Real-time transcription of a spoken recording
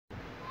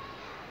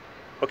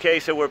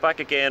Okay, so we're back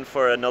again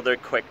for another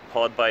quick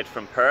pod bite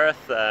from Perth.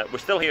 We're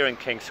still here in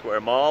King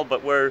Square Mall,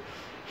 but we're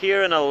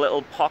here in a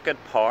little pocket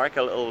park,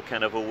 a little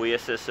kind of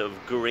oasis of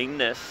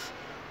greenness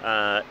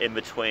in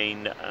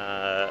between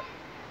a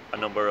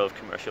number of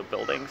commercial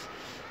buildings.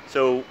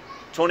 So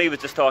Tony was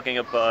just talking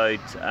about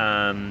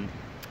kind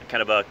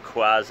of a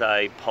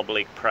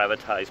quasi-public,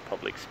 privatised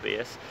public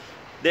space.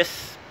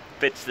 This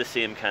fits the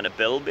same kind of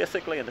bill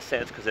basically in a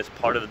sense because it's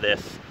part of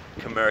this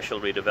commercial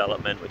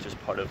redevelopment, which is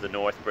part of the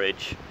North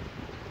Bridge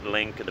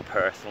link, the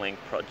Perth link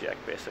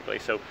project basically.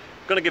 So I'm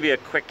going to give you a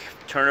quick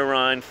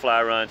turnaround,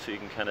 fly around so you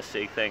can kind of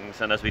see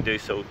things, and as we do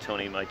so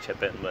Tony might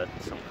chip in with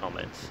some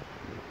comments.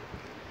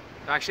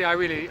 Actually, I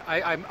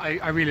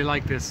really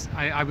like this.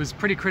 I was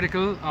pretty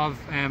critical of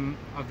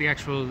the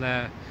actual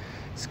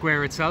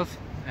square itself,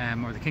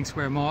 or the King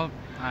Square Mall.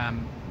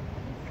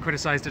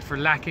 Criticised it for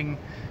lacking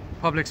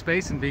public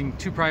space and being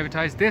too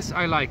privatised. This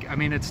I like. I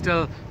mean, it's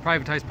still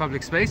privatised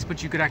public space,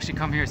 but you could actually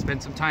come here,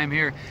 spend some time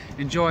here,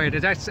 enjoy it.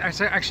 It's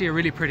actually a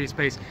really pretty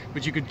space,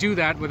 but you could do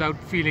that without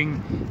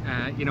feeling,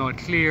 you know, a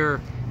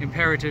clear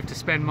imperative to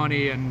spend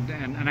money and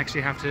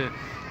actually have to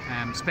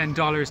spend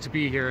dollars to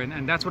be here.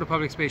 And that's what a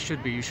public space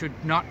should be. You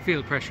should not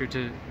feel pressure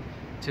to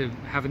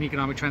have an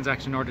economic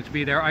transaction in order to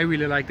be there. I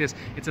really like this.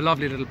 It's a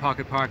lovely little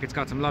pocket park. It's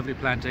got some lovely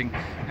planting,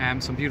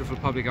 some beautiful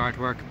public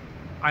artwork.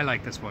 I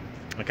like this one.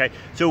 Okay,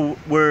 so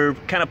we're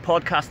kind of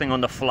podcasting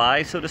on the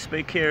fly, so to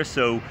speak here.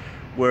 So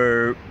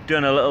we're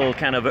doing a little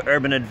kind of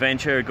urban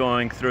adventure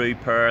going through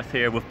Perth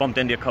here. We've bumped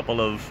into a couple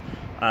of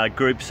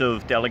groups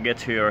of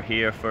delegates who are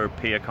here for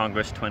PIA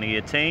Congress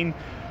 2018,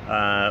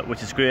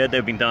 which is great.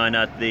 They've been down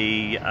at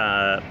the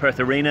Perth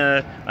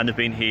Arena, and they've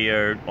been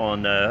here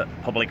on the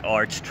Public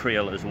Arts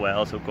Trail as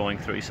well, so going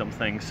through some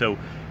things. So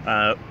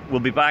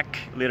we'll be back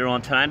later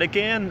on tonight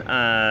again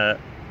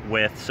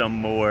with some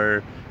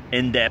more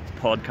in-depth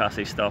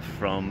podcasty stuff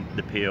from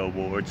the PIA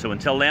Awards. So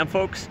until then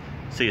folks,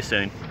 see you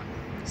soon.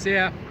 See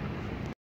ya.